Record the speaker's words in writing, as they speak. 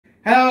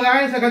Hello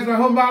guys, welcome to my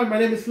home bar. My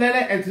name is Lele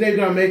and today we're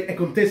going to make a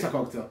CONTESSA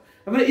cocktail.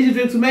 A very easy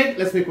drink to make,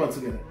 let's make one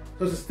together.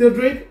 So it's a still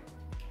drink,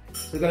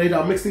 we're going to need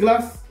our mixing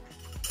glass.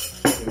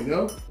 There we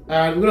go.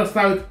 And we're going to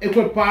start with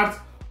equal parts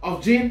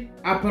of gin,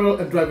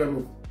 APEROL and dry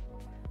vermouth.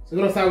 So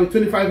we're going to start with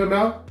 25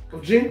 ml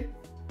of gin.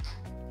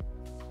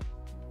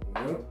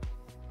 There we go.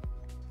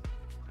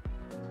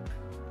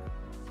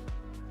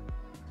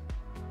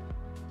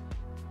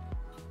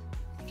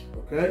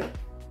 Okay,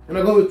 and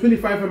I'll go with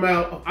 25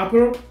 ml of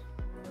APEROL.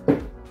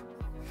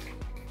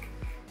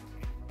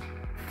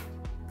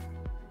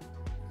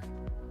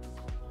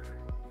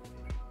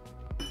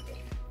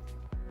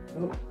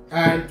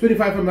 And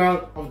 25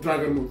 ml of dry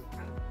vermouth.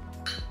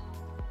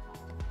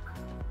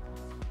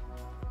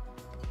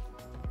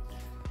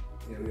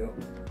 Here we go.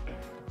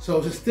 So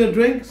it's a still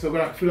drink, so we're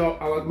gonna fill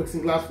up our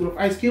mixing glass full of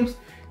ice cubes.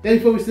 Then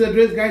before we still the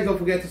drink, guys, don't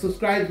forget to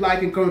subscribe,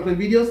 like, and comment on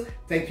videos.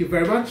 Thank you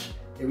very much.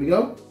 Here we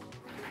go.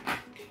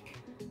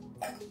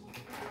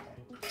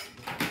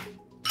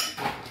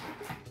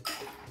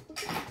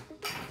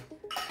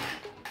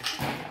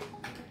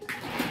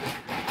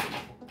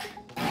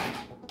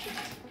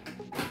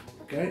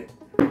 Okay.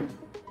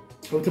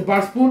 So with a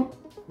bar spoon,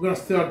 we're going to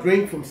stir our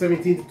drink from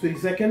 17 to 20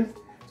 seconds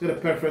to the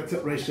perfect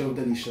ratio of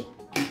dilution.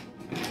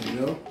 There we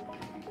go.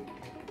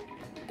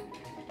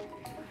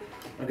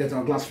 I'll get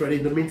our glass ready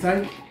in the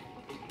meantime.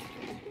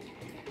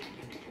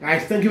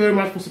 Guys, thank you very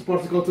much for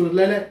supporting Cocktail with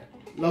Lele.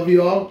 Love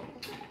you all.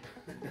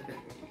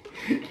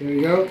 Here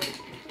we go.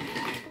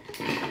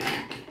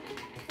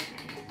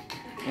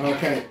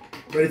 Okay,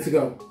 ready to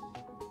go.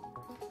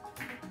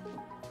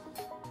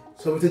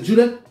 So with the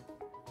julep,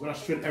 we're going to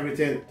strain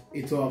everything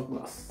into our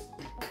glass.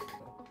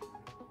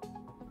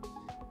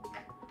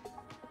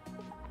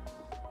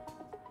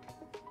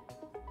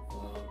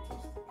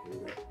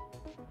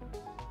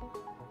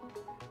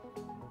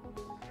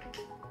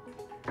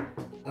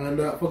 And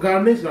for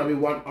garnish, there'll be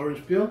 1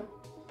 orange peel.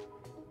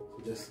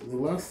 So just in the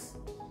glass.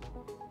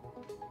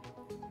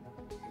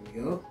 Here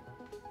we go.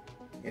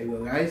 Here we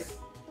go, guys.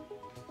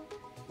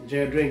 Enjoy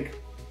your drink.